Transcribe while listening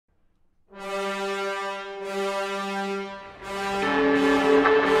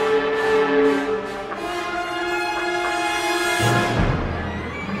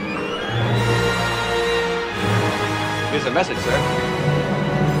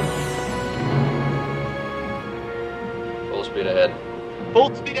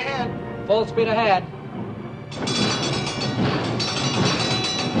Full speed ahead. Full speed ahead.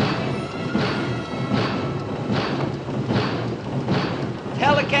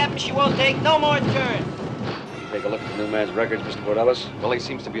 Tell the captain she won't take no more turns. Take a look at the new man's records, Mr. Bordellis. Well, he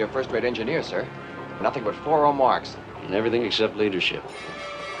seems to be a first-rate engineer, sir. Nothing but 4 marks. In everything except leadership.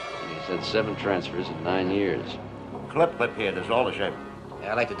 And he's had 7 transfers in 9 years. Clip here, there's all the shaving.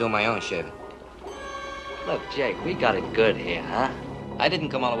 Yeah, I like to do my own shaving. Look, Jake, we got it good here, huh? I didn't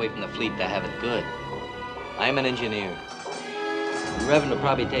come all the way from the fleet to have it good. I'm an engineer. The Reverend will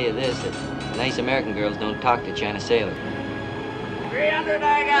probably tell you this, that nice American girls don't talk to China sailors. 300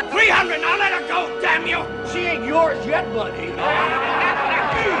 I got. 300, now let her go, damn you! She ain't yours yet, buddy.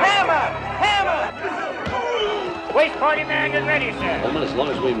 Hammer! Hammer! Waste party man, get ready, sir. Holman, as long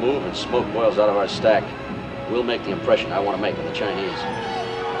as we move and smoke boils out of our stack, we'll make the impression I want to make on the Chinese.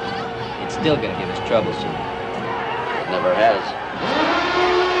 It's still gonna give us trouble soon. It never has.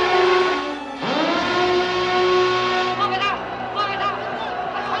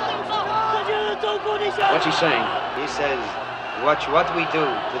 What's he saying? He says, watch what we do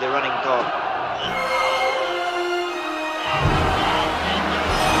to the running dog.